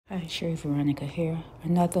Hi, Sherry Veronica here.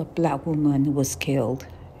 Another black woman was killed.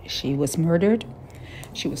 She was murdered.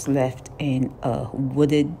 She was left in a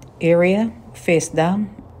wooded area, face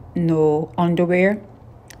down, no underwear,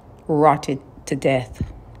 rotted to death,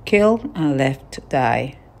 killed and left to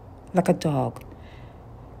die like a dog.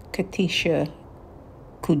 Keithisha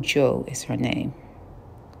Cudjoe is her name.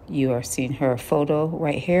 You are seeing her photo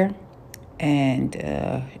right here. And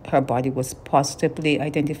her body was positively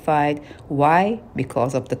identified. Why?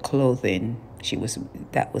 Because of the clothing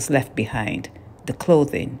that was left behind. The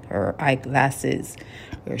clothing, her eyeglasses,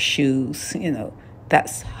 her shoes,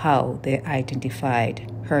 that's how they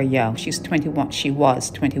identified her young. She was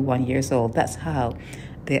 21 years old. That's how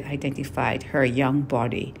they identified her young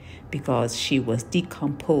body, because she was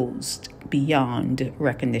decomposed beyond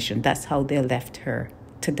recognition. That's how they left her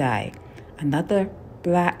to die. Another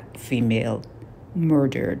black female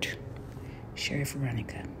murdered. Sherry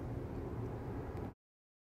Veronica.